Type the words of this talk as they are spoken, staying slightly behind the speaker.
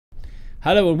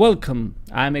Hello and welcome.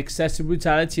 I'm Excessive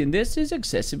Brutality and this is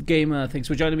XsvGamer. Thanks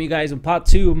for joining me, guys, on part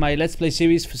 2 of my Let's Play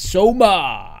series for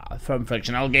Soma from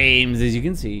Frictional Games, as you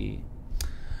can see.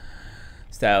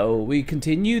 So we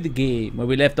continue the game where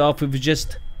we left off. We've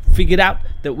just figured out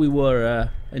that we were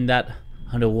in that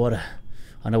underwater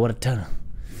tunnel.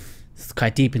 It's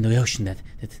quite deep in the ocean.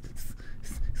 It's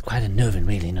quite unnerving,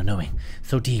 really, not knowing.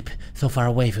 So deep, so far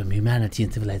away from humanity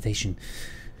and civilization.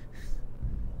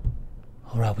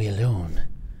 Or are we alone?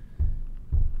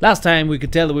 Last time we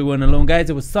could tell that we weren't alone, guys.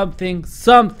 There was something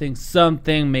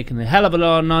making a hell of a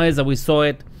lot of noise, and we saw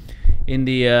it in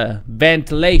the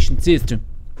ventilation system.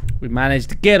 We managed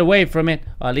to get away from it,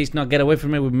 or at least not get away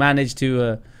from it. We managed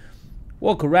to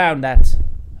walk around that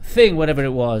thing, whatever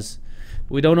it was.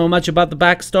 We don't know much about the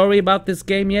backstory about this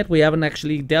game yet. We haven't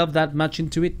actually delved that much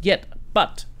into it yet,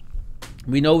 but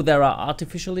we know there are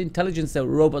artificial intelligence, there are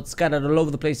robots scattered all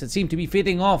over the place that seem to be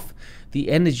feeding off the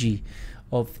energy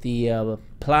of the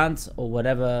plants or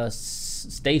whatever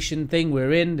station thing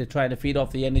we're in. They're trying to feed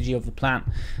off the energy of the plant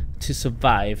to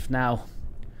survive. Now,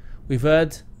 we've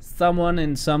heard someone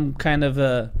in some kind of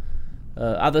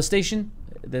other station.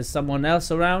 There's someone else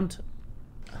around.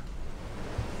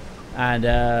 And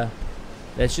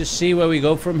let's just see where we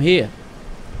go from here.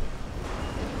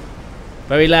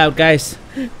 Very loud, guys.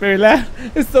 Very loud.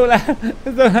 It's so loud.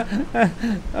 It's so loud.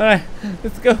 Alright,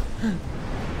 let's go.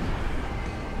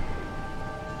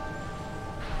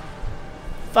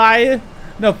 Fire.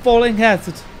 No, falling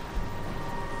hazard.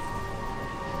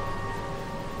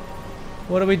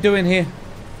 What are we doing here?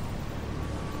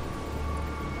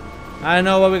 I don't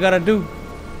know what we gotta do.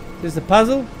 Is this a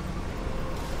puzzle?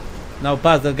 No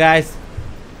puzzle, guys.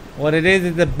 What it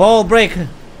is a ball breaker.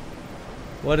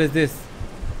 What is this?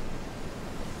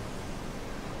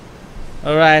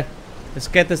 Alright, let's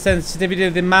get the sensitivity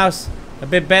of the mouse a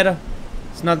bit better.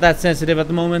 It's not that sensitive at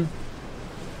the moment.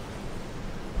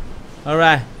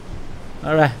 Alright,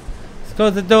 let's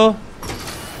close the door.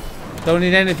 Don't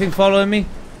need anything following me.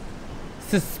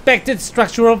 Suspected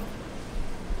structural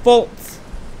faults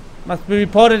must be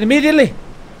reported immediately.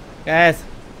 Guys,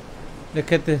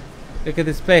 look at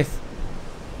this place.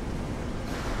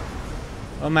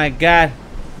 Oh my god,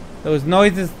 those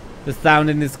noises, the sound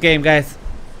in this game, guys.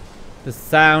 The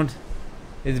sound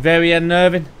is very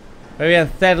unnerving, very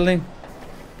unsettling.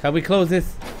 Can we close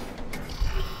this?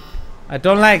 I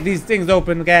don't like these things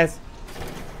open, guys.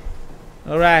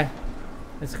 Alright,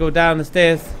 let's go down the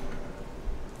stairs.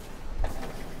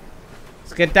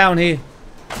 Let's get down here.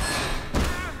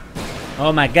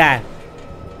 Oh my god.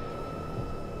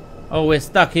 Oh, we're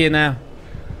stuck here now.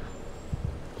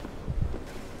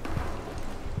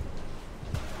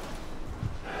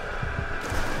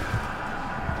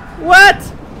 What?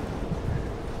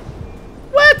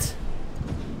 What?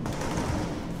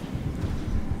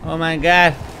 Oh my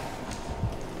god.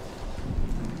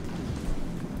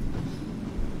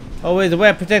 Always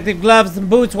wear protective gloves and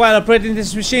boots while operating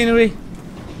this machinery.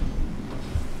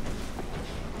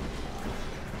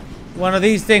 One of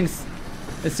these things.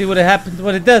 Let's see what it happens,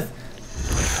 what it does.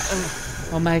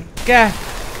 Oh my god.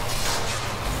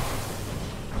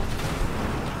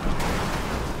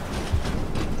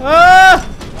 Oh!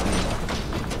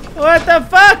 What the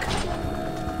fuck?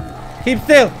 Keep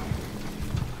still.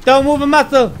 Don't move a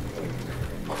muscle.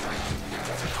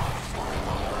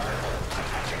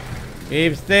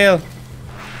 Keep still.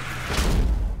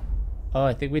 Oh,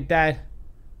 I think we died.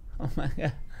 Oh my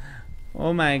god.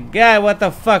 Oh my god, what the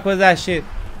fuck was that shit?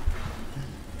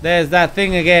 There's that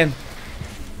thing again.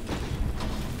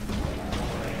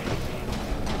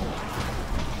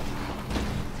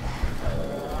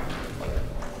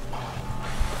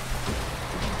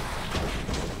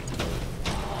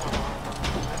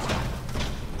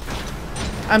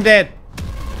 I'm dead.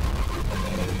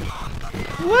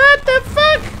 What the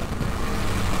fuck?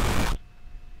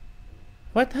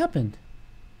 What happened?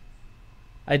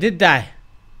 I did die.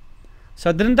 So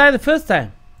I didn't die the first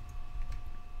time.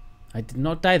 I did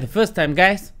not die the first time,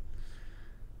 guys.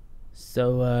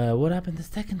 So what happened the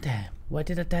second time? Why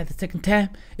did I die the second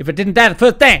time if I didn't die the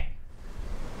first time?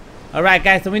 Alright,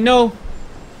 guys, so we know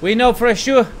for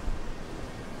sure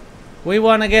we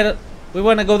wanna go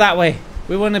that way.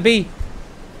 We wanna be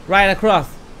right across.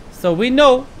 So we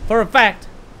know for a fact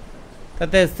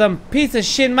that there's some piece of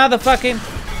shit motherfucking.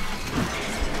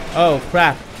 Oh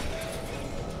crap.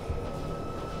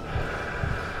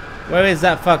 Where is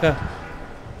that fucker?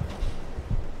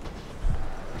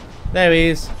 There he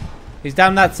is. He's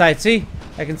down that side, see?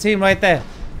 I can see him right there.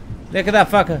 Look at that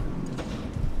fucker.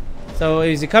 So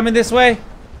is he coming this way?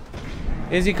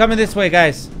 Is he coming this way,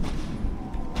 guys?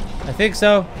 I think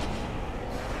so.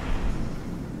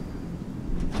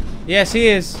 Yes, he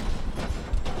is.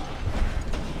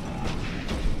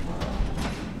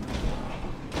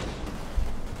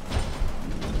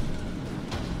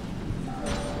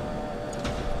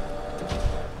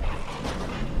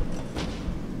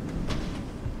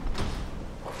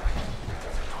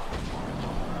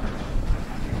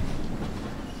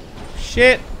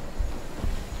 Shit.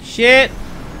 Shit.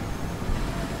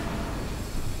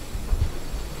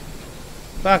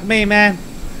 Fuck me, man.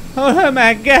 Oh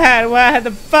my god, what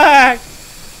the fuck?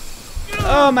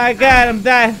 Oh my god, I'm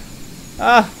dying.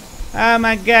 Oh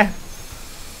my god.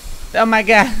 Oh my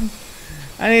god.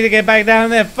 I need to get back down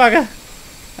there, fucker.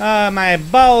 Oh, my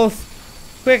balls.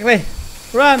 Quickly.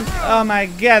 Run. Oh my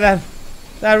god,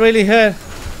 that really hurt.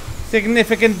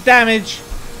 Significant damage.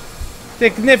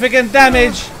 Significant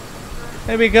damage.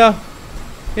 Here we go.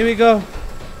 Here we go.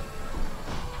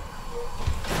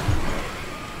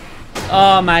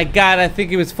 Oh my god, I think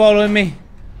he was following me.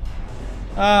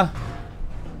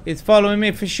 He's following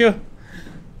me for sure.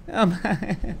 Oh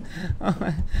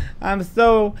my, I'm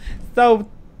so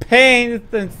pain,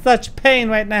 in such pain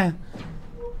right now.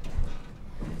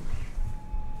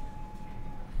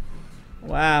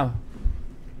 Wow.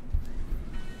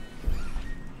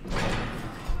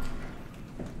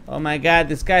 Oh my god,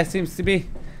 this guy seems to be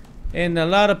in a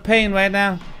lot of pain right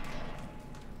now.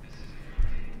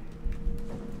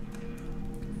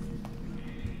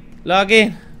 Log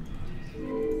in.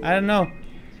 I don't know.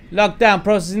 Lockdown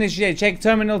process initiated. Check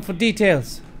terminal for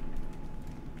details.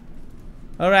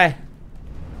 Alright.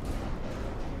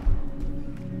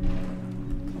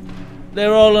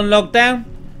 They're all on lockdown.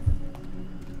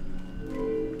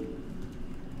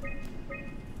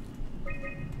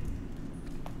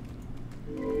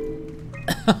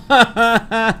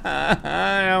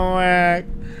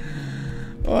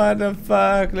 What the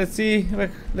fuck? Let's see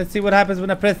what happens when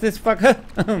I press this fucker.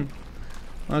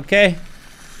 Okay.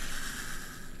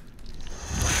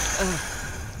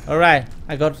 Alright,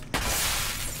 I got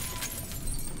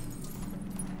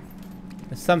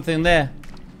there's something there.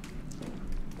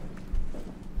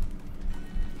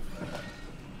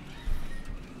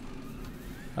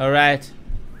 Alright.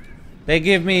 They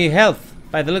give me health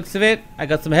by the looks of it. I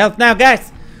got some health now,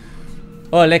 guys.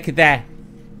 Oh, look at that.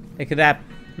 Look at that.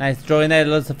 Nice drawing there,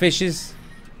 lots of fishes.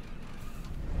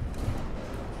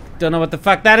 Don't know what the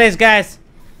fuck that is, guys.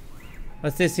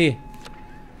 What's this here?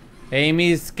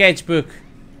 Amy's sketchbook.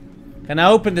 Can I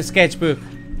open the sketchbook?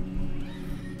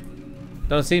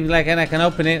 Don't seem like I can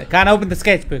open it. I can't open the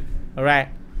sketchbook. Alright.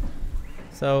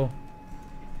 So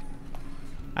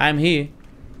I'm here.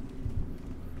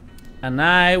 And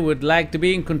I would like to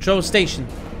be in control station.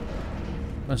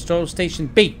 Control station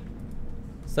B.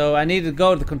 So I need to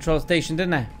go to the control station,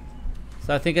 didn't I?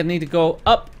 So I think I need to go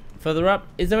up, further up.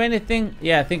 Is there anything?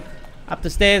 Yeah, I think up the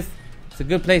stairs. It's a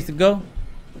good place to go.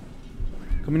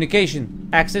 Communication.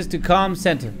 Access to comm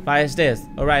center via stairs.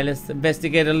 Alright, let's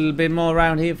investigate a little bit more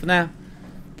around here for now.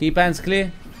 Keep hands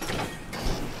clear.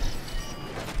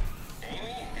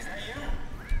 Amy, is that you?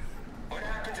 What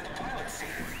happened to the pilot seat?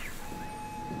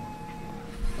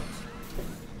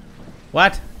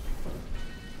 What?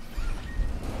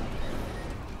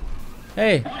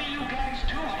 Hey. What are you guys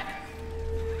doing?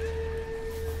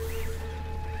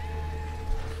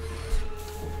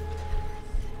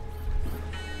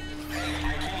 Hey,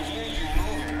 I can hear you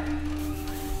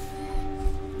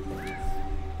moving.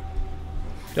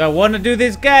 Do I want to do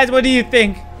this, guys? What do you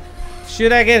think?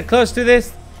 Should I get close to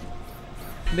this?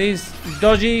 These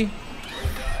dodgy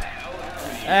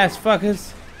ass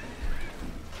fuckers.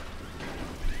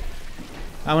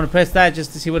 I want to press that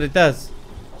just to see what it does.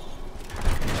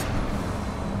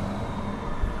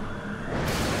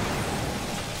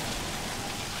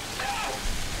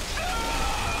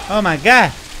 Oh my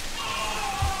god.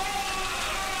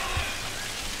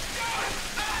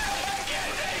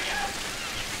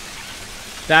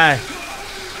 Die.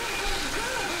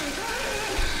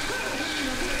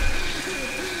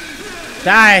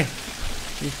 Die.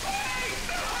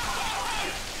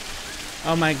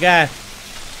 Oh my god.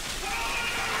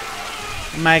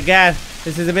 Oh my god.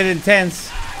 This is a bit intense.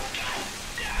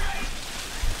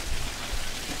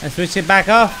 I switch it back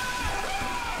off.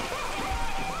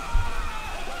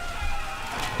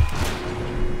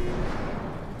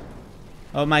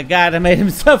 Oh my god, I made him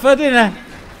suffer, didn't I?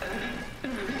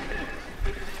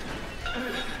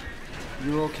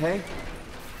 You okay?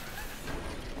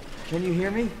 Can you hear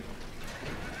me?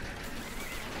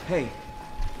 Hey.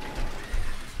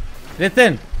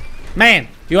 Listen, man,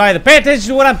 you either pay attention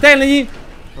to what I'm telling you,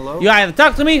 Hello? you either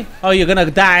talk to me, or you're gonna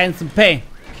die in some pain.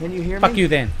 Can you hear me? Fuck you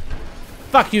then.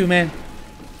 Fuck you, man.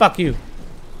 Fuck you.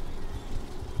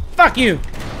 Fuck you.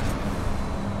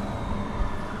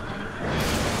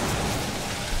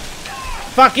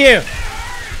 Fuck you.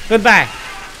 Goodbye.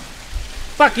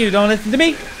 Fuck you, don't listen to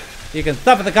me. You can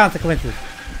suffer the consequences.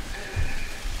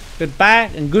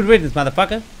 Goodbye and good riddance,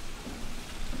 motherfucker.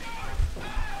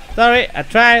 Sorry, I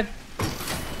tried.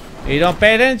 You don't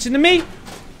pay attention to me.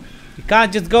 You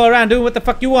can't just go around doing what the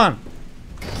fuck you want.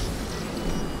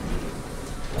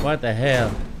 What the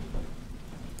hell?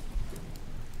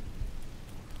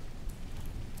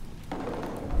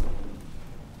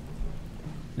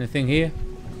 Anything here?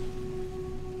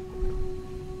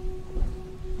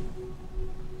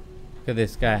 Look at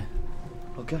this guy.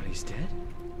 Oh god, he's dead?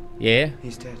 Yeah.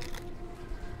 He's dead.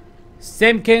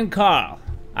 Semken Carl.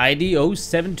 ID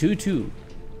 0722.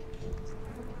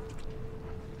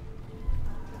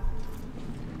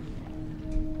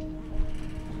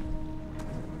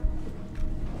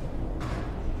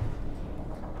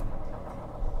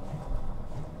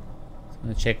 I'm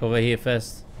gonna check over here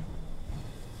first.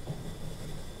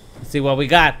 Let's see what we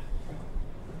got.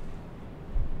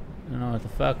 I don't know what the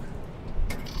fuck.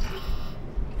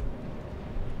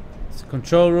 It's a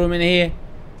control room in here,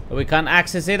 but we can't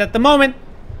access it at the moment.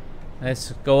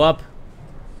 Let's go up.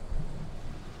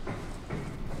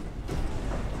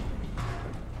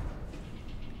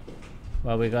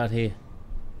 What we got here?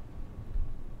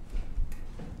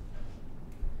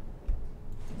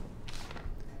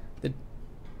 The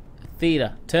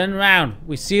theater. Turn around.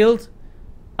 We sealed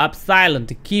up silent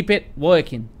to keep it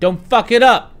working. Don't fuck it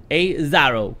up. A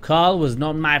Zaro. Carl was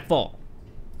not my fault.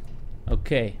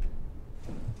 Okay.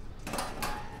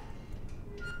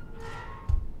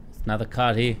 There's another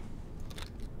card here.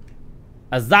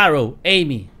 Azaro,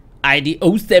 Amy, ID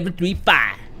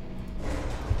 0735.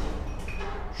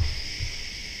 Shh.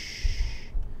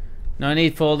 No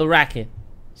need for all the racket.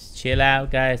 Just chill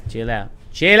out, guys. Chill out.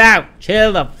 Chill out.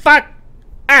 Chill the fuck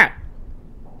out.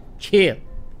 Chill.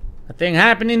 Nothing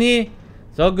happening here.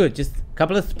 It's all good. Just a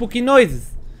couple of spooky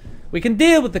noises. We can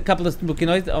deal with a couple of spooky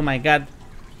noises. Oh my god.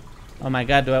 Oh my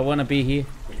god, do I want to be here?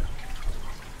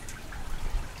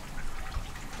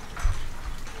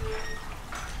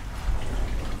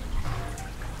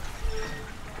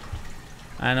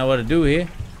 I know what to do here.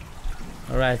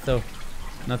 Alright, so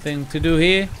nothing to do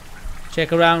here.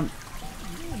 Check around.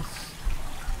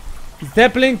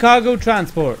 Zeppelin cargo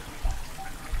transport.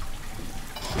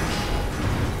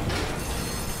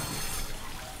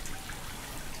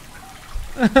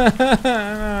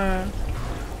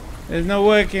 There's no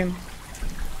working.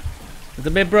 It's a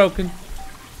bit broken.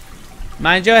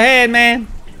 Mind your head, man.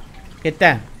 Get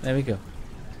down. There we go.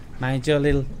 Mind your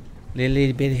little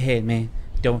bit of head, man.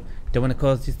 Don't want to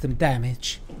cause you some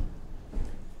damage.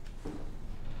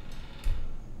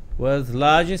 World's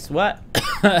largest what?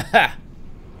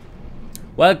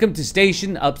 Welcome to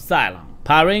Station Upsilon,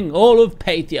 powering all of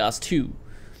Pathos 2.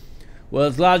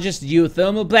 World's largest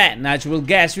geothermal plant, natural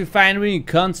gas refinery and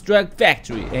construct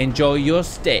factory. Enjoy your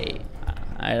stay.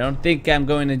 I don't think I'm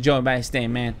going to enjoy my stay,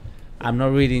 man. I'm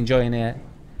not really enjoying it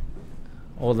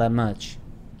all that much.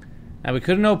 Now we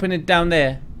couldn't open it down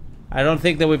there. I don't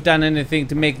think that we've done anything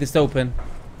to make this open.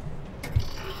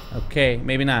 Okay,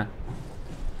 maybe not.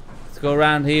 Let's go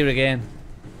around here again.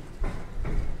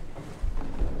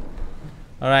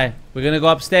 Alright, we're gonna go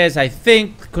upstairs. I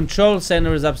think the control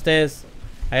center is upstairs.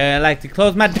 I like to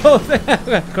close my doors.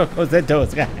 Close the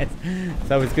doors, guys.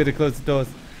 It's always good to close the doors.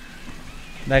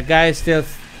 That guy is still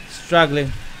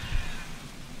struggling.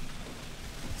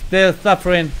 Still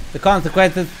suffering the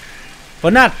consequences for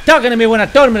not talking to me when I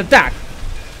told him to talk.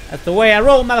 That's the way I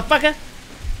roll, motherfucker.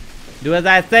 Do as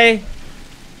I say,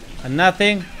 and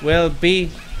nothing will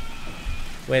be.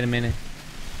 Wait a minute.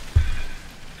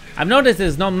 I've noticed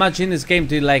there's not much in this game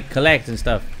to like collect and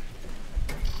stuff.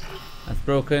 That's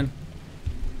broken.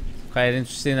 Quite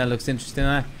interesting. That looks interesting.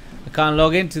 I can't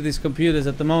log into these computers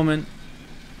at the moment.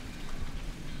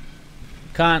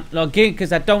 Can't log in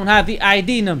because I don't have the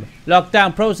ID number.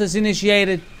 Lockdown process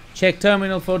initiated. Check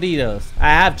terminal for details. I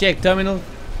have checked terminal.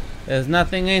 There's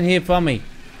nothing in here for me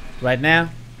right now.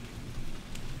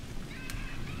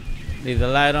 Leave the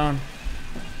light on.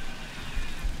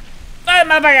 Hey,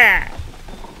 motherfucker!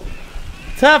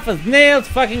 Tough as nails,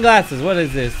 fucking glasses. What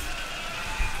is this?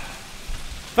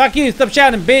 Fuck you! Stop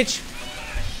shouting, bitch!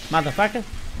 Motherfucker.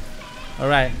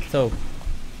 Alright, so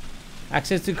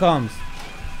access to comms.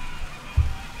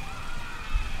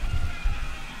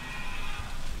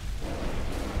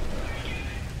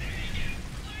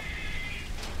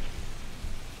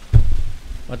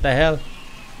 What the hell?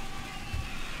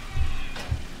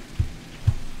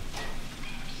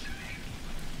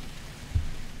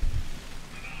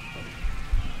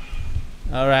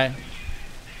 Alright.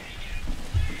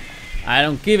 I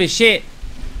don't give a shit.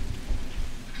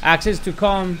 Access to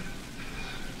comm.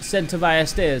 center via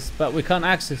stairs, but we can't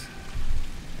access.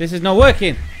 This is not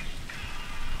working.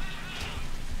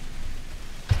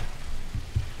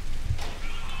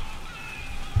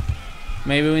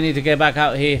 Maybe we need to get back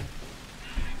out here.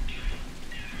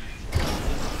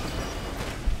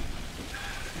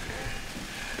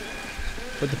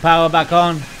 Put the power back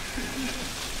on.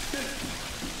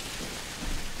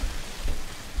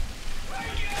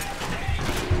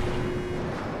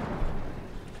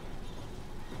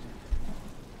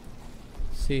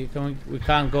 See, we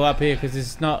can't go up here because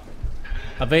it's not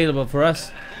available for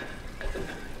us.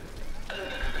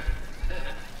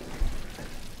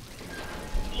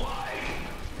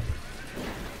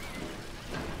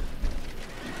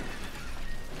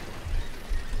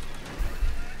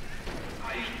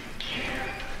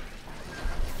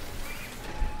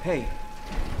 Hey.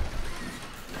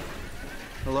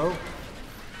 Hello?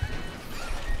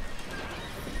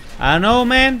 I don't know,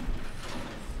 man.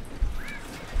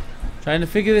 Trying to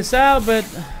figure this out, but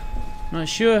not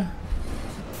sure.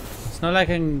 It's not like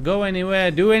I can go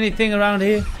anywhere, do anything around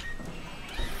here.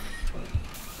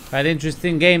 Quite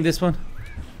interesting game, this one.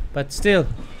 But still,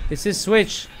 it's this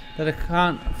switch that I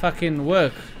can't fucking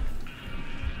work.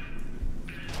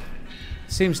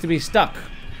 Seems to be stuck.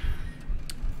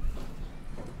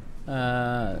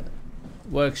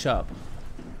 Workshop.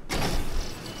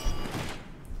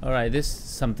 Alright, this is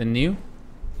something new.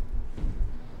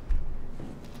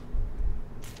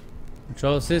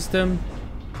 Control system.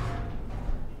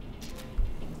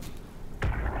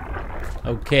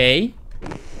 Okay.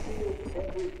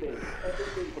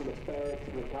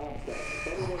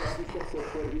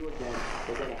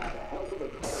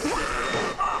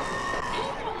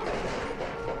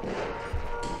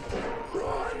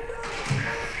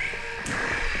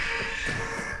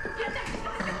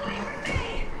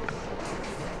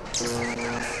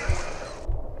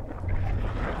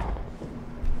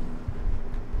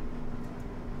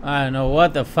 I don't know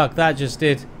what the fuck that just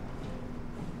did.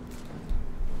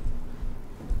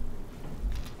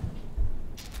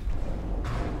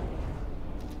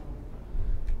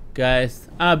 Guys,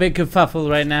 I'm a big kerfuffle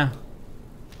right now.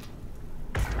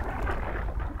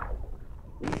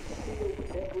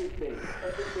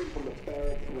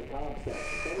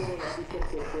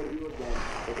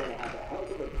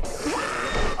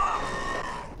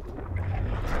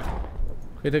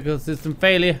 Critical system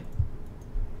failure.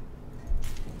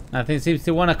 Nothing seems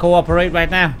to want to cooperate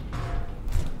right now.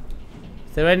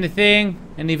 Is there anything?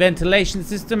 Any ventilation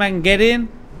system I can get in?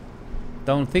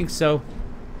 Don't think so.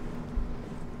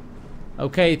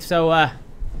 Okay, so I'm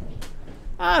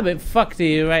a bit fucked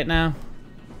here right now.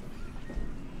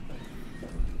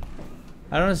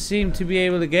 I don't seem to be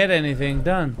able to get anything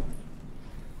done.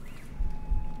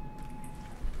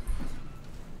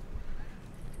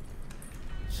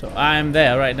 So I'm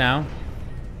there right now.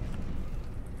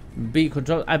 B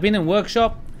control. I've been in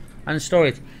workshop and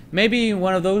storage. Maybe in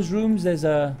one of those rooms there's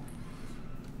a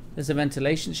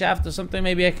ventilation shaft or something.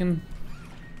 Maybe I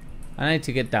need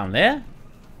to get down there.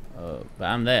 Oh, but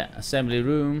I'm there. Assembly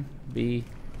room B.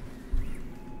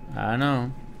 I don't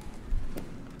know.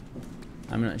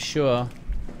 I'm not sure.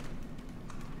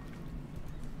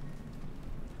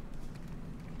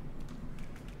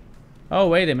 Oh,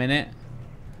 wait a minute.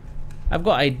 I've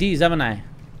got IDs, haven't I?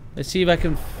 Let's see if I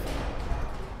can.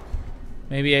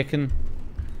 Maybe I can.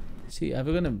 See,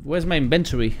 where's my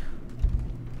inventory?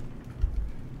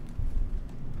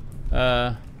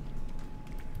 That's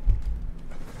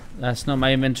not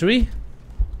my inventory.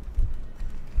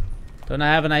 Don't I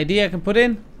have an ID I can put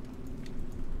in?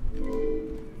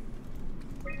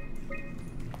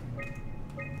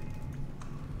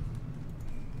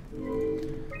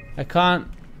 I can't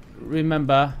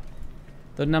remember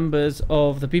the numbers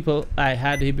of the people I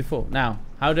had here before. Now,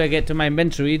 how do I get to my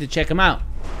inventory to check them out?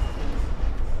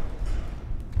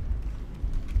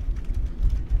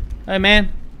 Hey,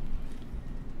 man.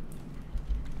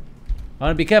 I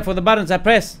want to be careful with the buttons I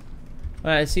press.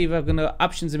 Alright, let's see if I've got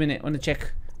options a minute. I want to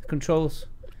check the controls.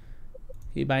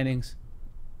 Key bindings.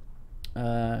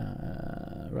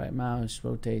 Right mouse,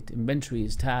 rotate. Inventory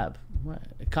is tab. Well,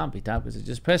 it can't be tab because I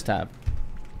just press tab.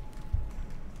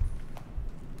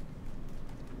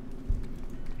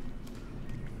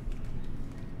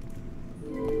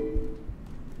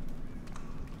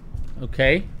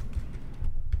 Okay.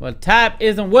 Well, tab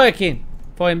isn't working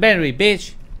for inventory,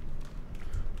 bitch.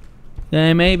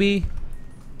 Then maybe.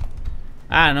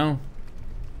 I don't know.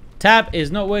 Tab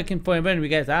is not working for inventory,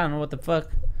 guys. I don't know what the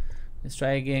fuck. Let's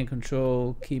try again.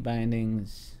 Control, key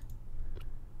bindings,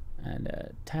 and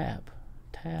tab.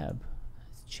 Tab.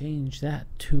 Let's change that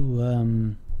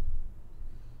to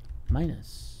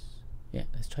minus. Yeah,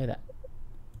 let's try that.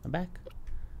 I'm back.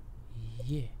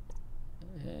 yeah.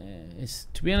 It's,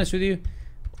 to be honest with you,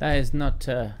 that is not.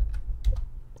 Yeah,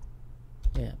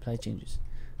 apply changes.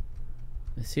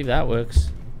 Let's see if that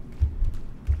works.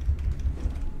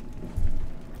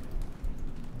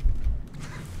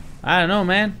 I don't know,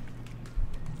 man.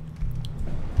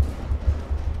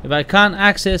 If I can't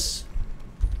access,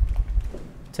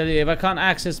 tell you, if I can't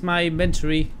access my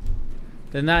inventory,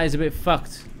 then that is a bit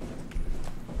fucked.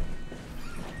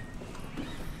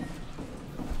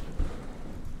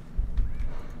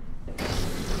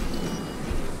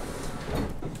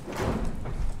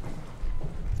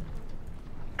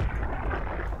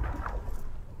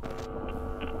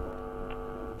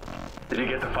 Did you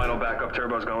get the final backup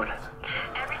turbos going?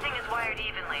 Everything is wired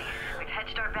evenly. We've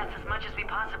hedged our bets as much as we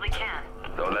possibly can.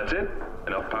 So that's it?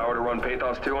 Enough power to run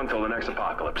Pathos 2 until the next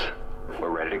apocalypse. We're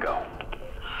ready to go.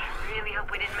 I really hope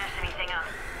we didn't mess anything up.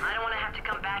 I don't want to have to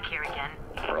come back here again.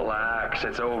 Relax,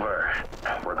 it's over.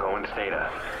 We're going theta.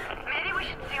 Maybe we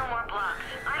should seal more blocks.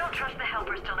 I don't trust the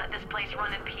helpers to let this place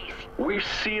run in peace. We've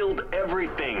sealed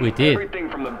everything. We did. Everything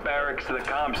from the barracks to the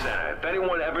comm center. If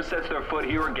anyone ever sets their foot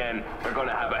here again, they're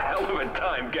gonna have a hell of a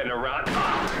time getting around.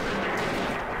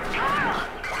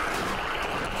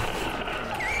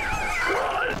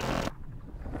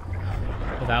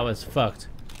 Well, that was fucked.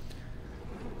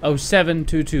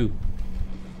 0722.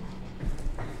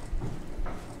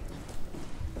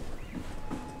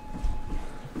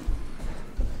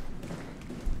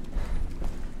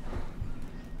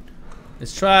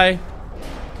 Let's try.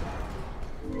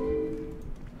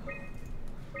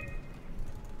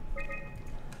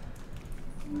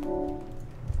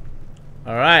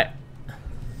 All right.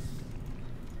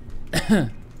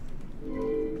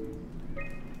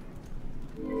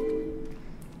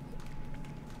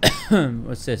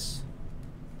 What's this?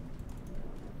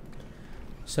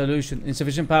 Solution.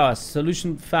 Insufficient power.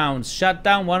 Solution found. Shut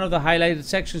down one of the highlighted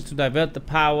sections to divert the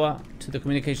power to the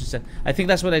communication center. I think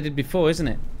that's what I did before, isn't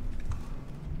it?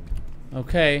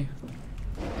 Okay.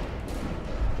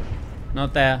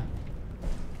 Not there.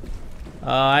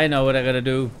 Oh, I know what I gotta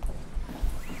do.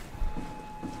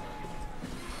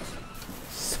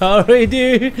 Sorry,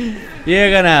 dude.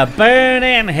 You're gonna burn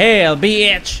in hell,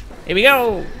 bitch. Here we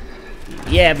go.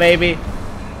 Yeah, baby.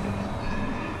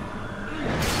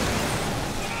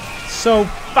 So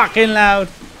fucking loud.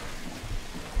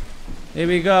 Here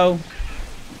we go.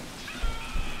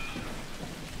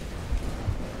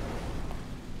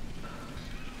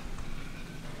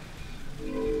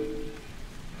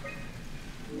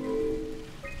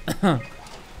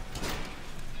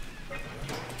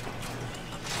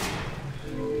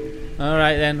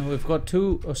 Alright then, we've got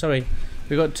two, oh sorry,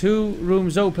 we've got two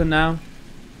rooms open now.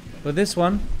 But this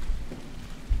one,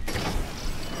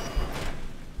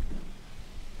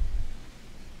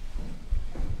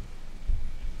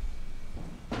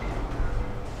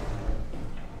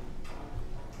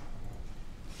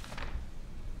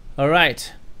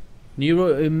 alright,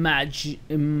 imaging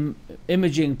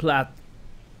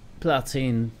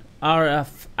platine,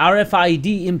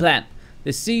 RFID implant, the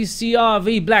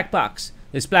CCRV black box.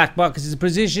 This black box is a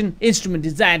precision instrument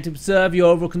designed to observe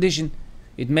your overall condition.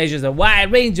 It measures a wide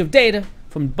range of data,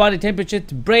 from body temperature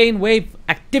to brain wave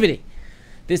activity.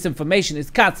 This information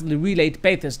is constantly relayed to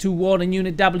Pathos 2 Warning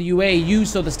Unit WAU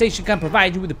so the station can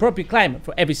provide you with appropriate climate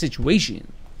for every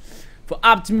situation. For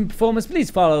optimum performance,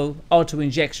 please follow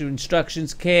auto-injection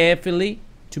instructions carefully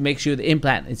to make sure the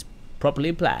implant is properly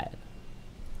applied.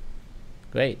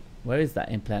 Great. Where is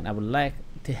that implant? I would like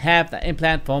to have that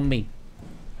implant for me.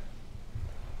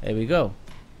 There we go.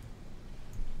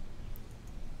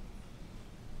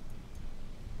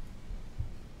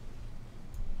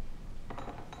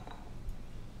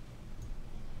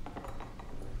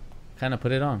 Kind of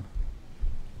put it on.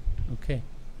 Okay.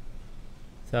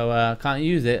 So can't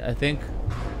use it, I think.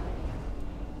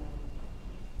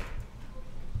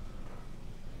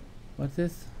 What's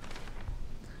this?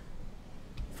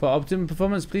 For optimum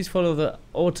performance, please follow the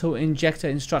auto injector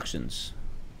instructions.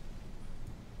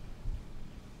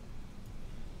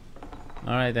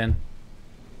 Alright then.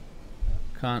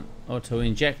 Can't auto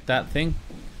inject that thing.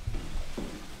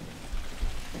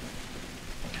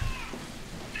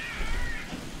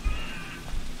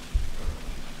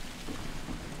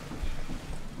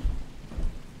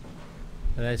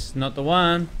 That's not the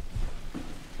one.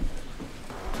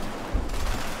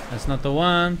 That's not the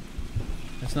one.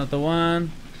 That's not the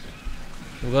one.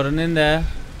 We've got it in there.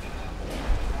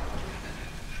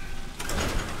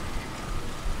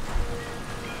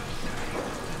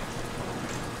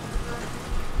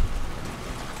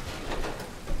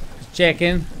 Just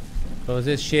checking. Close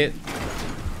this shit.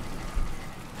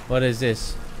 What is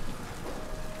this?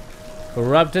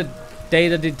 Corrupted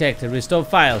Data detected. Restore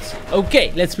files.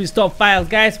 Okay, let's restore files,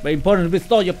 guys. Very important to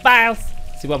restore your files.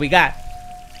 See what we got.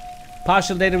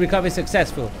 Partial data recovery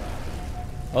successful.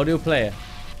 Audio player.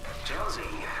 Jonesy,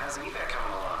 how's the evac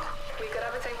coming along? We got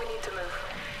everything we need to move,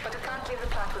 but we can't leave the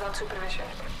plant without supervision.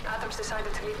 Adams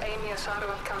decided to leave Amy, Asaro,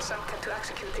 and Kalsanka to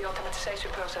execute the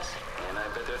automatization process. And I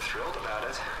bet they're thrilled about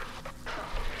it.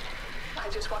 I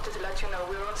just wanted to let you know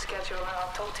we're on schedule, and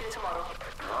I'll talk to you tomorrow.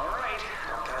 All right,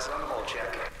 I'll pass it on the whole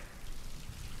check.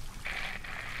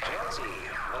 Jonesy,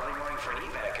 lovely morning for an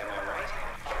evac, am I right?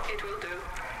 It will do.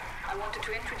 I wanted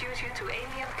to introduce you to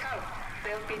Amy and Cal.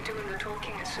 They'll be doing the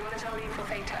talking as soon as I leave for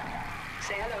FATAC.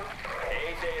 Say hello.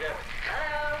 Hey, Data.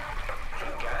 Hello.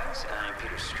 Hey guys, I'm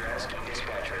Peter Stransky,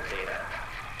 dispatcher at Data.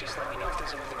 Just let me know if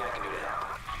there's anything I can do to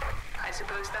help. I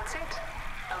suppose that's it.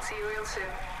 I'll see you real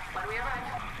soon, when we arrive.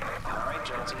 All right,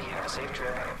 Jonesy, have a safe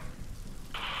trip.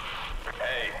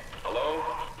 Hey, hello,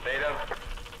 Data.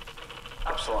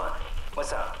 Upsilon,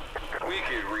 what's up? We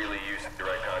could really use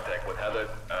direct contact with Heather.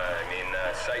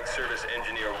 Site service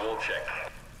engineer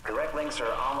Wolchek. Direct links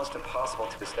are almost impossible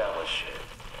to establish.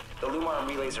 The Lumar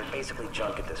relays are basically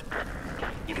junk at this point.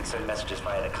 You can send messages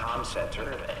via the comm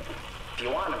center. If you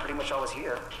want, I'm pretty much always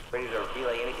here, ready to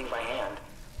relay anything by hand.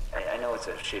 I know it's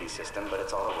a shitty system, but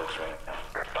it's all that works right now.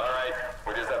 All right,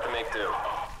 we just have to make do.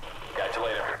 Catch you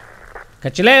later.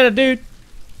 Catch you later, dude.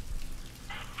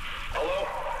 Hello?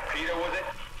 Peter, was it?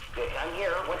 I'm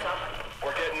here. What's up?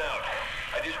 We're getting out.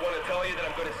 I just want to tell you that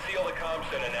I'm going to seal the comm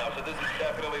center now, so this is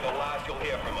definitely the last you'll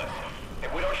hear from us. If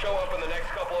we don't show up in the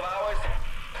next couple of hours,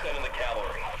 send in the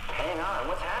cavalry. Hang on.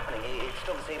 What's happening? It's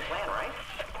still the same plan, right?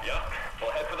 Yup.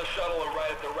 We'll head for the shuttle and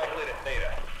ride it directly to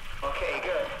Theta. Okay,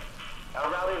 good.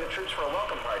 I'll rally the troops for a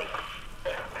welcome party.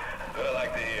 Good, I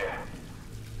like to hear.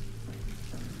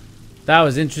 That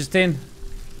was interesting.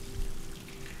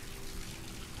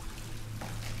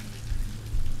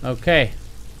 Okay.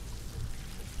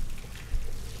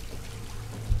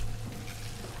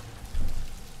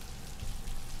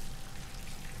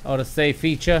 Auto save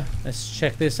feature. Let's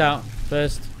check this out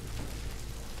first.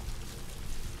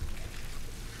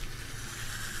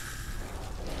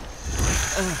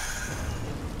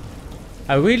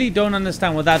 I really don't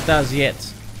understand what that does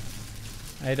yet.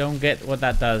 I don't get what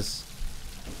that does.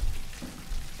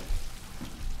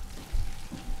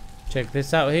 Check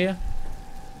this out here.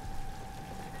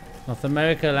 North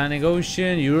America, Atlantic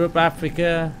Ocean, Europe,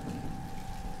 Africa,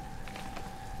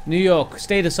 New York.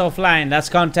 Status offline. That's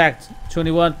contact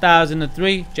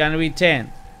 21,003, January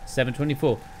 10,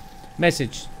 7:24.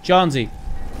 Message. Johnsy.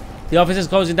 The office is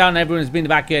closing down and everyone has been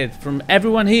evacuated. From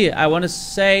everyone here, I want to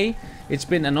say it's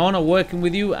been an honor working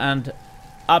with you and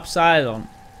Upsilon.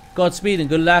 Godspeed and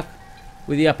good luck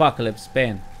with the apocalypse.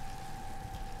 Ben.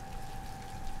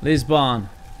 Lisbon.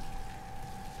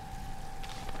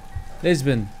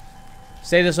 Lisbon.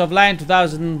 Status offline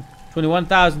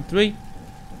 21,003.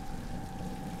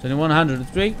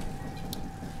 2103.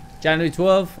 January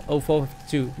 12,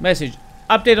 0452. Message.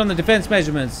 Update on the defense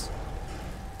measurements.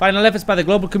 Final efforts by the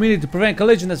global community to prevent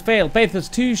collision has failed. Pathos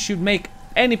 2 should make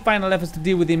any final efforts to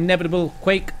deal with the inevitable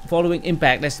quake following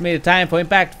impact. Estimated time for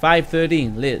impact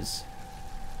 5:13. Liz.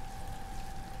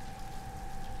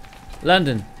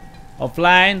 London.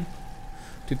 Offline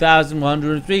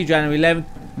 2103, January 11th,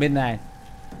 midnight.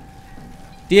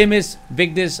 Dear Miss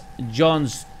Vigdis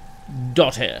John's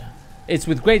daughter, it's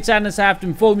with great sadness I have to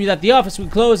inform you that the office will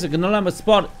close and can no longer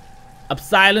support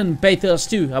Upsilon and Pathos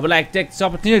 2. I would like to take this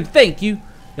opportunity to thank you,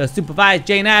 your supervisor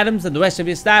Jane Adams, and the rest of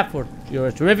your staff for you're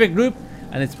a terrific group,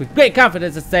 and it's with great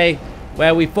confidence I say,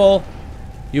 where we fall,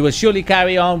 you will surely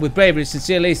carry on with bravery.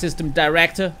 Sincerely, System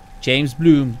Director James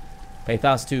Bloom,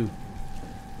 Pathos 2.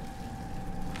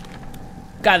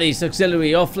 Gadis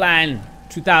Auxiliary offline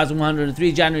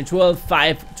 2103, January 12,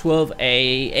 5:12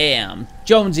 a.m.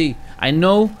 Jonesy, I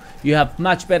know you have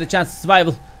much better chance of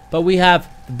survival, but we have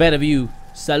the better of you.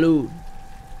 Salud.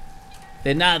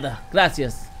 De nada.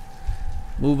 Gracias.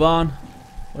 Move on.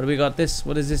 What do we got this?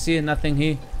 What is this here? Nothing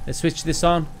here. Let's switch this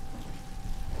on.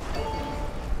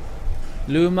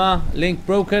 Luma. Link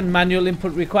broken. Manual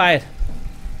input required.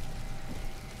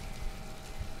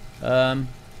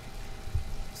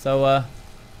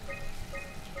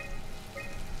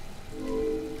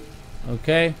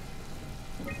 Okay.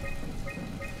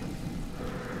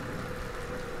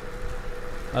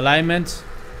 Alignment.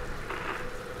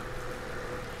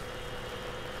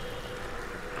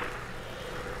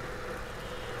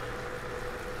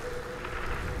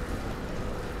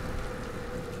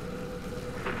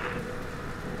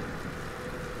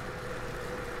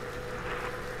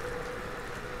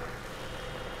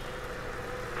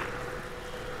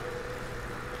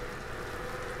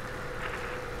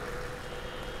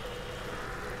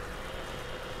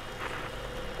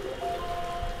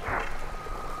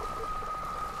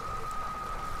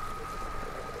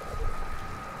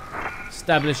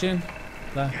 establishing.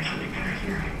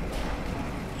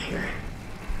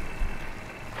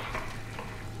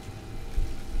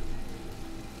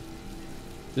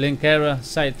 Link error,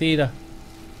 site theta.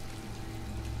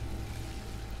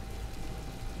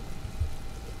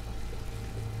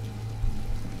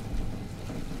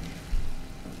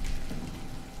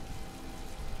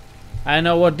 I don't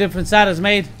know what difference that has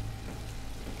made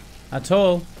at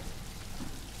all.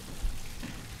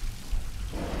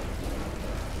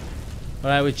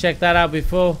 Alright, we checked that out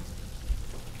before.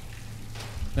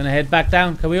 Gonna head back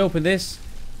down. Can we open this?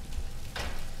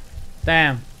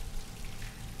 Damn.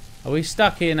 Are we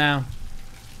stuck here now?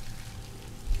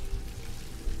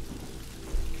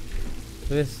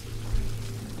 This.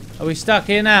 Are we stuck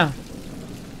here now?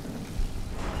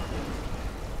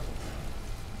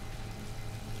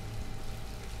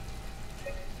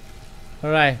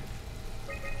 Alright.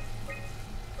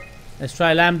 Let's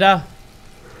try Lambda.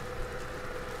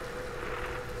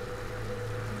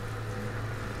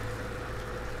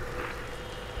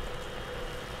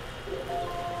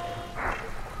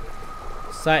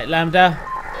 Site Lambda.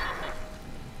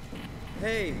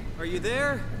 Hey, are you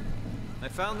there? I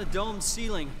found the dome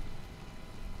ceiling.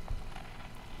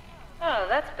 Oh,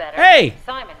 that's better. Hey!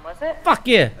 Simon, was it? Fuck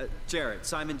yeah! Jarrett,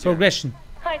 Simon Jarrett. Progression.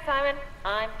 Hi, Simon.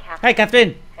 I'm Catherine. Hey,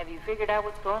 Catherine! Have you figured out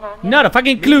what's going on yet? Not a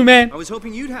fucking clue, man! I was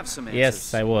hoping you'd have some answers.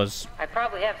 Yes, I was. I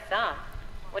probably have some.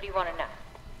 What do you want to know?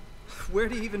 Where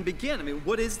do you even begin? I mean,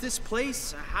 what is this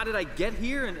place? How did I get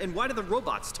here? And why do the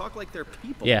robots talk like they're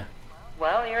people? Yeah.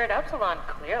 Well, you're at Upsilon,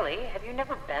 clearly. Have you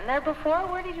never been there before?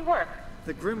 Where did you work?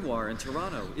 The Grimoire in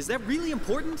Toronto. Is that really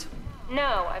important?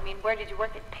 No, I mean, where did you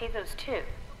work at Pezos 2?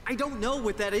 I don't know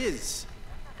what that is.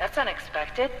 That's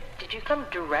unexpected. Did you come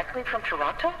directly from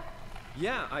Toronto?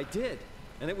 Yeah, I did.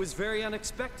 And it was very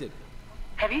unexpected.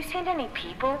 Have you seen any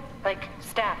people? Like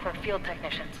staff or field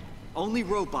technicians? Only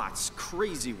robots,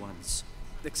 crazy ones.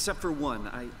 Except for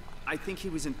one. I think he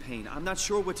was in pain. I'm not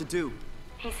sure what to do.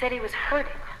 He said he was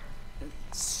hurting.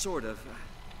 Sort of.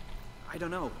 I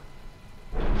don't know.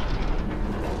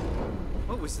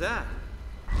 What was that?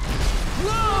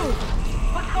 Whoa!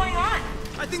 What's going on?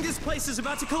 I think this place is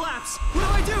about to collapse. What do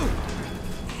I do?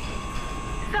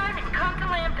 Simon, come to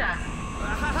Lambda.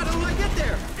 How do I get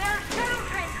there? There are shuttle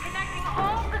trains connecting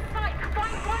all the sites.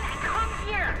 Find one and come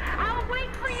here. I'll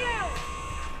wait for you.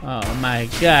 Oh my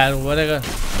god, what a go.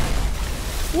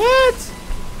 What?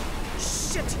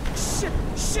 Shit!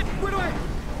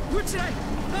 Where should I?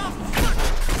 Oh, fuck!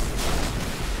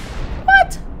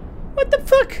 What? What the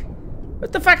fuck?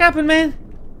 What the fuck happened, man?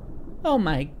 Oh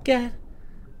my god.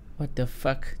 What the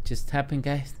fuck just happened,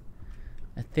 guys?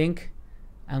 I think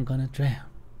I'm gonna drown.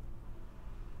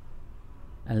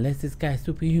 Unless this guy's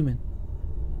superhuman.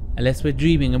 Unless we're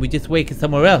dreaming and we just waking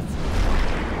somewhere else.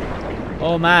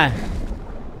 Oh my.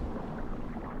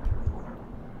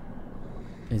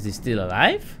 Is he still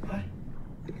alive? What?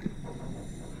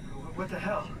 What the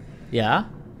hell? Yeah.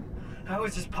 How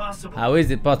is this possible? How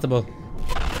is it possible?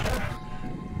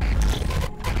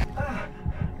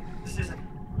 This isn't.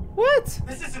 What?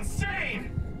 This is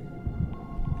insane!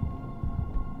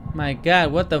 My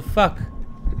god, what the fuck?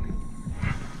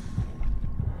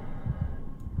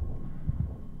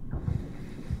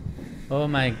 Oh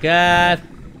my god.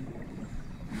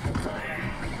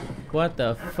 What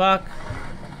the fuck?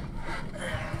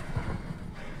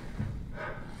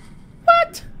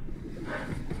 What?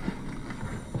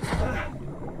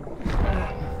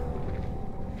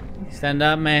 Stand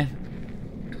up, man.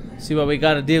 See what we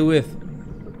gotta deal with.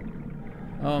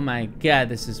 Oh my god,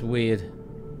 this is weird.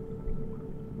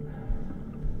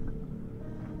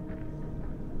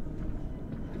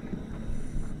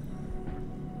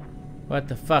 What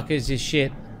the fuck is this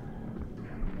shit?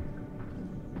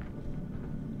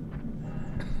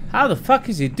 How the fuck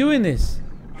is he doing this?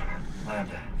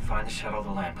 Lambda. Find the shuttle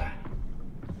to Lambda.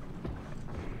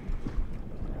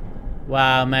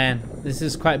 Wow, man. This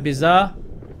is quite bizarre,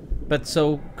 but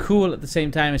so cool at the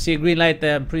same time. I see a green light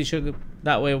there. I'm pretty sure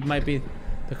that way might be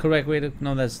the correct way to...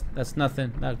 No, that's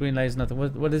nothing. That green light is nothing.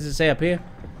 What does it say up here?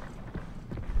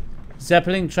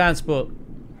 Zeppelin transport.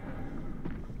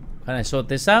 Can I sort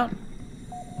this out?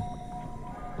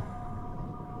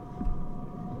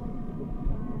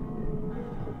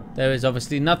 There is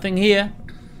obviously nothing here.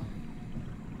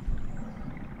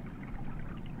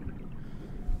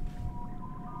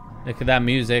 Look at that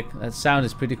music. That sound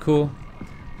is pretty cool.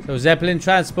 So Zeppelin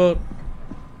transport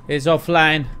is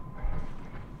offline.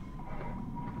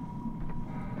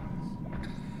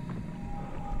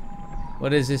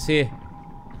 What is this here?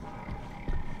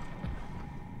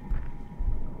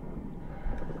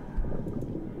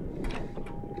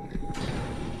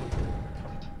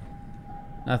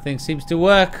 Nothing seems to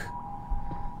work.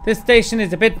 This station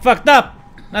is a bit fucked up.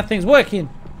 Nothing's working.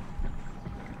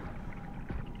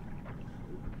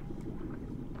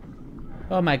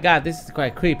 Oh my god, this is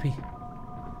quite creepy.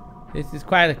 This is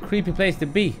quite a creepy place to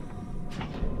be.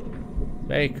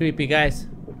 Very creepy, guys.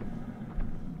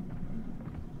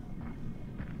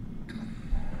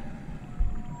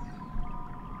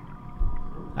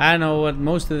 I don't know what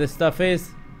most of this stuff is,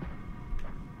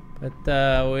 but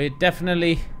we're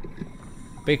definitely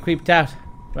a bit creeped out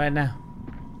right now.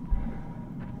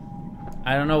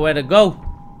 I don't know where to go.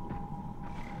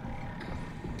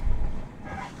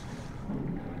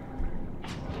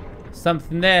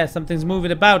 Something there, something's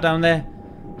moving about down there.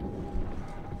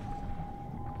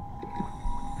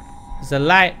 There's a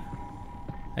light.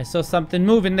 I saw something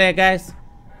moving there, guys.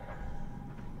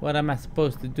 What am I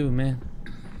supposed to do, man?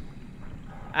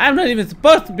 I'm not even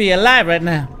supposed to be alive right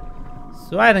now,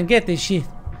 so I don't get this shit.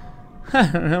 I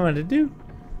don't know what to do.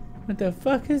 What the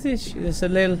fuck is this shit? It's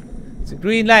a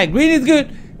green light. Green is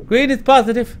good. Green is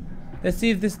positive. Let's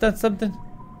see if this does something.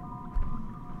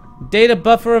 Data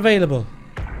buffer available.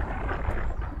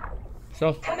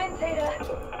 So. Come in, Zeta.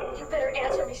 You better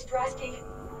answer me, Strasky.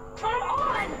 Come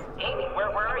on! Amy,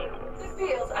 where are you? The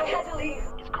fields. I had to leave.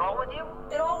 Is Carl with you?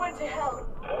 It all went to hell.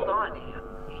 Hold on.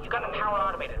 You got the power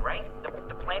automated, right?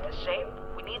 The plant is safe?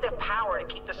 We need the power to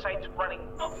keep the sites running.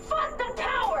 Oh, fuck the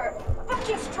power! Fuck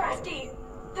you, Strasky!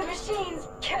 The machines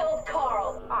killed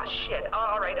Carl. Oh, shit.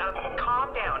 Alright,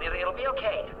 calm down. It'll be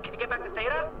okay. Can you get back to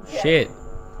Theta? Yes. Shit.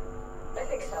 I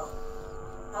think so.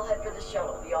 I'll head for the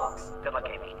shuttle, the Aux. Good luck,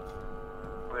 Amy.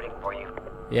 Rooting for you.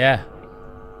 Yeah.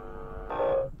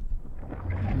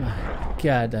 My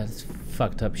god, that's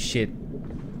fucked up shit.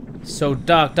 So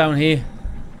dark down here.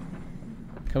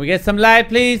 Can we get some light,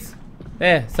 please?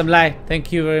 There, some light.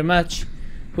 Thank you very much.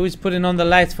 Who's putting on the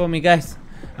lights for me, guys?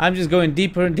 I'm just going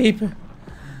deeper and deeper.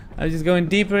 I'm just going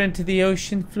deeper into the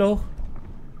ocean floor.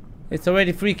 It's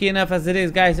already freaky enough as it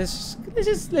is, guys.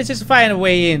 Let's just find a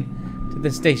way in to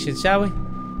the station, shall we?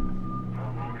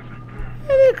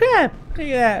 Holy crap! Look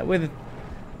at that. With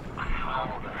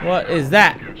what is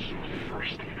that?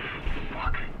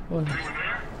 What?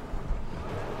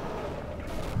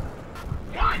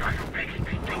 Why are you making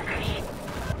me do this?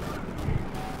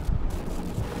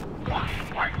 Why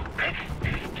are you making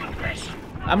me do this?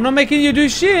 I'm not making you do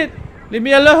shit. Leave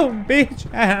me alone,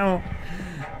 bitch. I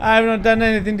have not done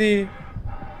anything to you.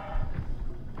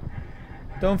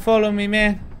 Don't follow me,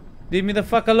 man. Leave me the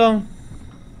fuck alone.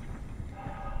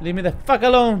 Leave me the fuck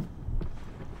alone.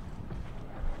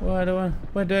 Where do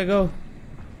I go?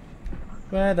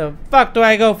 Where the fuck do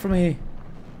I go from here?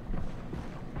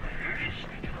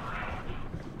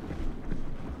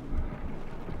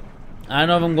 I don't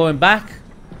know if I'm going back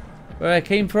where I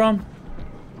came from.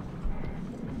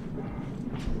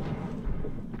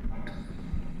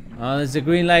 Oh, there's a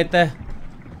green light there.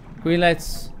 Green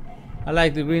lights. I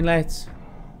like the green lights.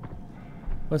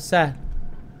 What's that?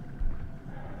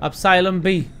 Upsilon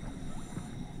B.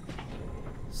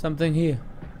 Something here.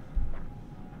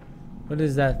 What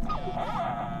is that?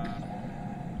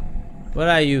 What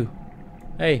are you?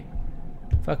 Hey.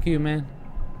 Fuck you, man.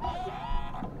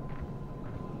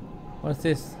 What's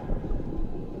this?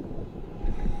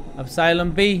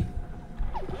 Upsilon B.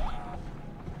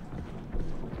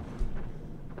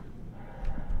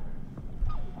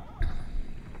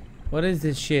 What is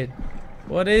this shit?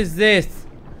 What is this?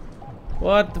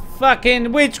 What the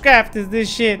fucking witchcraft is this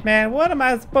shit, man? What am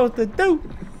I supposed to do?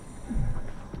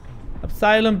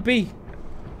 Upsilon B.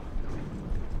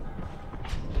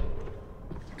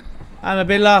 I'm a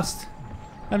bit lost.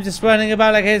 I'm just running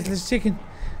about like a headless chicken.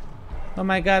 Oh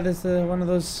my god, there's one of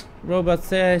those robots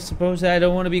there. I suppose I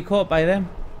don't want to be caught by them.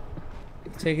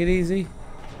 Take it easy.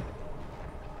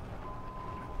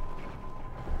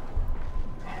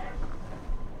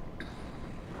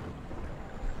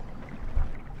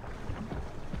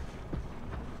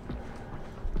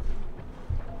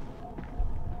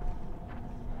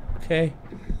 Okay,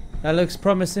 that looks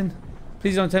promising.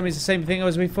 Please don't tell me it's the same thing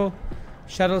as before.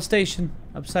 Shuttle station,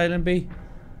 Upsilon B.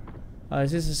 Oh,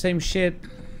 is this the same shit?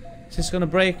 Is this gonna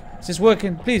break? Is this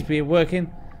working? Please be working.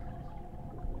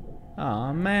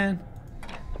 Oh man.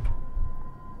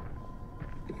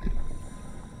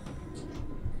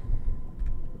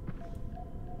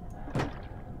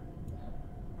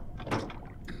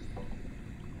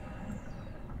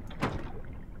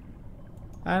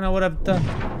 I don't know what I've done.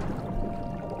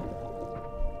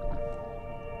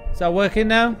 Is that working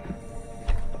now?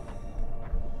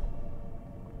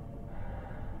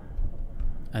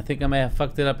 I think I may have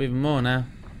fucked it up even more now.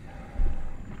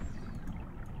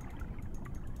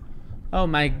 Oh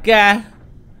my god.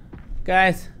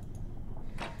 Guys.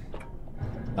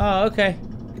 Oh, okay.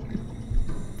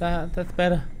 That's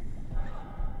better.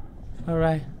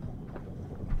 Alright.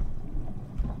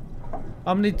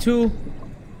 Omni 2.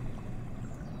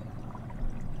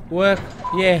 Work.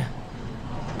 Yeah.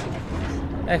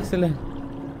 Excellent.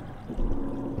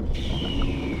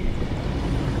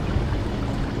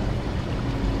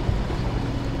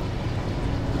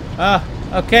 Ah,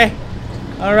 okay.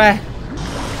 Alright.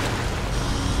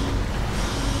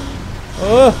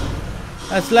 Oh,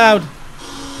 that's loud.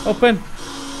 Open.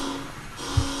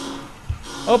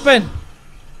 Open.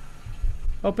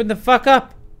 Open the fuck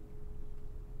up.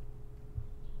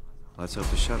 Let's hope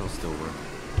the shuttle still works.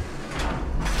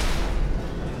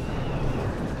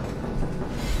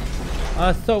 Oh,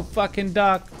 it's so fucking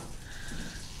dark.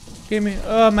 Give me.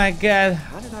 Oh my god.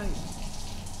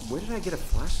 Where did I get a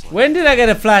flashlight? When did I get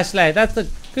a flashlight? That's a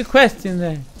good question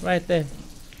there. Right there.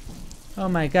 Oh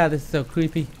my god, this is so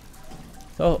creepy.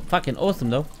 So fucking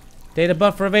awesome though. Data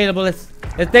buffer available. Let's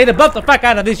data buff the fuck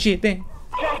out of this shit then.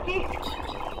 Strasky,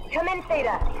 come in,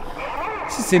 Theta.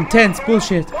 This is intense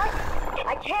bullshit.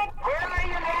 I can't. Where are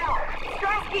you now?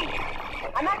 Strasky,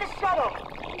 I'm at the shuttle,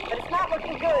 but it's not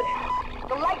looking good.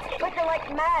 The lights flicker like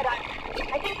mad.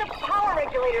 I think the power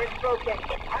regulator is broken.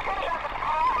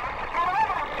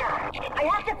 I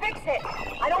have to fix it.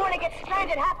 I don't want to get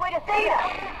stranded halfway to Theta.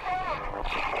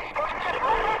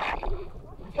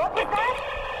 What was that?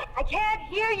 I can't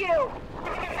hear you.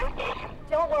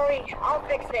 Don't worry, I'll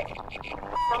fix it.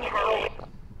 Somehow.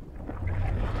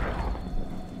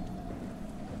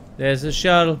 There's a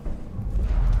shuttle.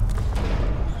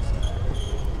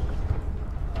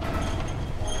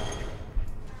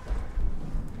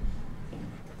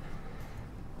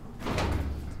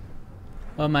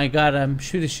 Oh my god, I'm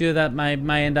pretty sure that might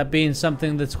end up being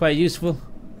something that's quite useful.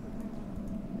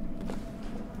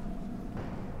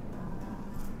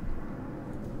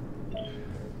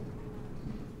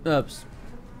 Oops.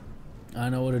 I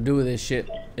know what to do with this shit.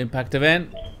 Impact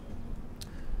event.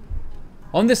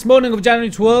 On this morning of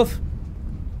January 12th,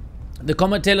 the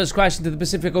Comet Taylor's crashed into the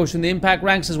Pacific Ocean. The impact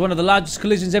ranks as one of the largest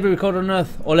collisions ever recorded on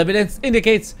Earth. All evidence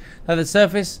indicates that the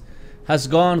surface has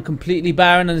gone completely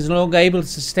barren and is no longer able to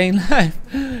sustain life.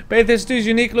 Part2's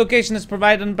unique location has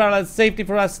provided unparalleled safety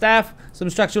for our staff. Some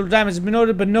structural damage has been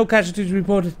noted, but no casualties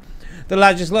reported. The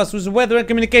largest loss was a weather and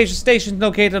communication station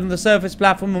located on the surface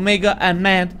platform Omega and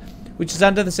manned, which is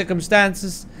under the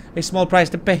circumstances a small price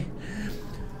to pay.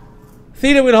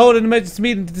 Theta will hold an emergency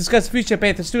meeting to discuss future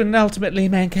Part2 and ultimately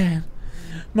mankind.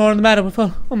 More on the matter will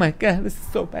follow. Oh my god, this is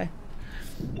so bad.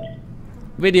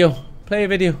 Video. Play a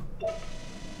video.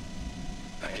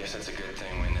 I guess it's a good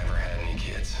thing we never had any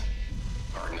kids.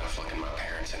 Hard enough looking my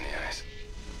parents in the eyes.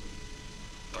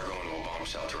 They're going to a bomb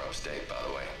shelter upstate, by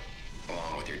the way,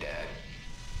 along with your dad.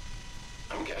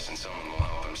 I'm guessing someone will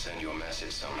help them send you a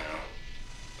message somehow.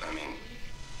 I mean,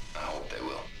 I hope they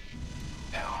will.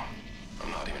 Hell,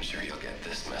 I'm not even sure you'll get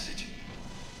this message.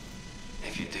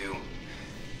 If you do,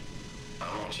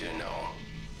 I want you to know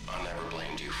I never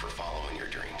blamed you for following your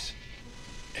dreams.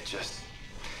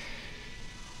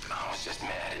 I was just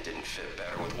mad it didn't fit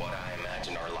better with what I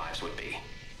imagined our lives would be.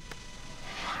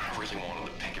 I really wanted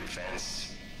the picket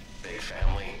fence, big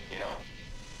family, you know.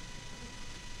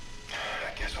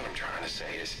 I guess what I'm trying to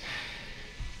say is,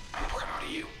 I'm proud of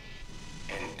you.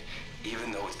 And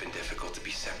even though it's been difficult to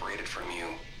be separated from you,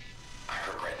 I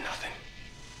regret nothing.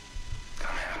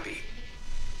 I'm happy.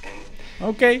 And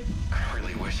okay. I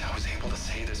really wish I was able to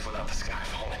say this without the sky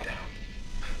falling down.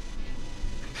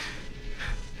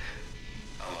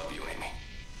 I love you, Amy.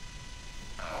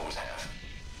 I always have.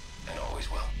 And always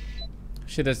will.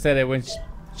 Should have said it when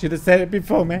should have said it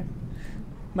before, man.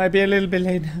 Might be a little bit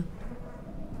late now.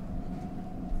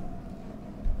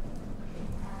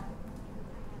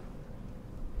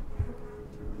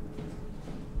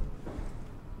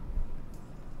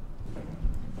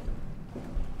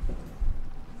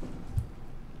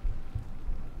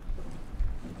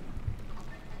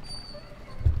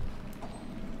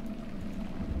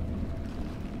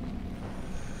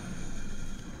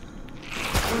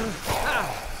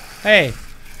 Hey.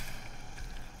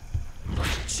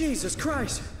 Jesus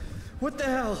Christ! What the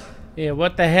hell? Yeah,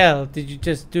 what the hell? Did you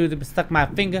just do the stuck my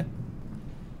finger?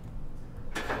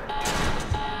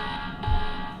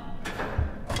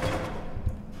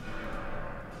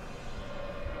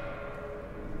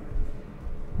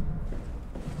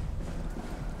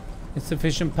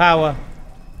 Insufficient power.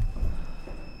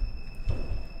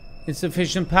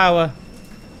 Insufficient power.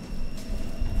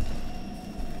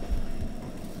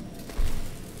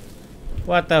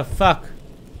 What the fuck?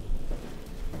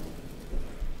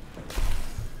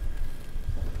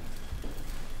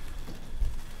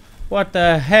 What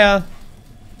the hell?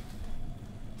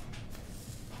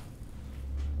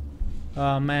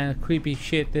 Oh man, creepy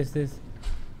shit this is.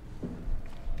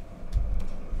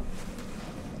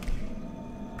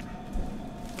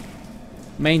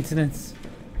 Maintenance.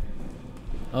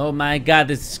 Oh my god,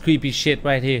 this is creepy shit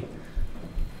right here.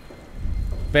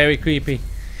 Very creepy.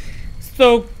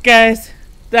 So guys,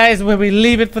 that is where we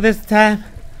leave it for this time.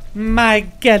 My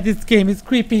god, this game is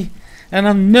creepy. And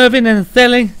I'm nerving and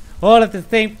selling all at the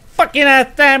same fucking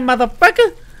ass time,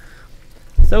 motherfucker.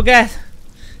 So guys,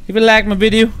 if you like my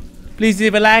video, please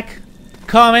leave a like,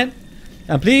 comment,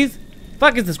 and please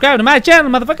fucking subscribe to my channel,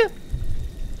 motherfucker.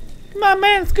 Come on,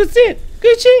 man, it's good shit.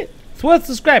 Good shit. It's worth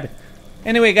subscribing.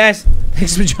 Anyway, guys,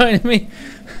 thanks for joining me.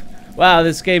 Wow,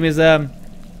 this game is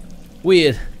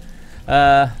weird.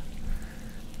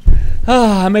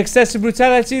 I'm Excessive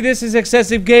Brutality. This is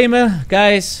Excessive Gamer,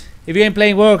 guys. If you ain't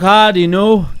playing work hard, you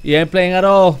know you ain't playing at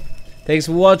all. Thanks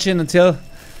for watching. Until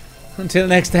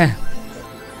next time.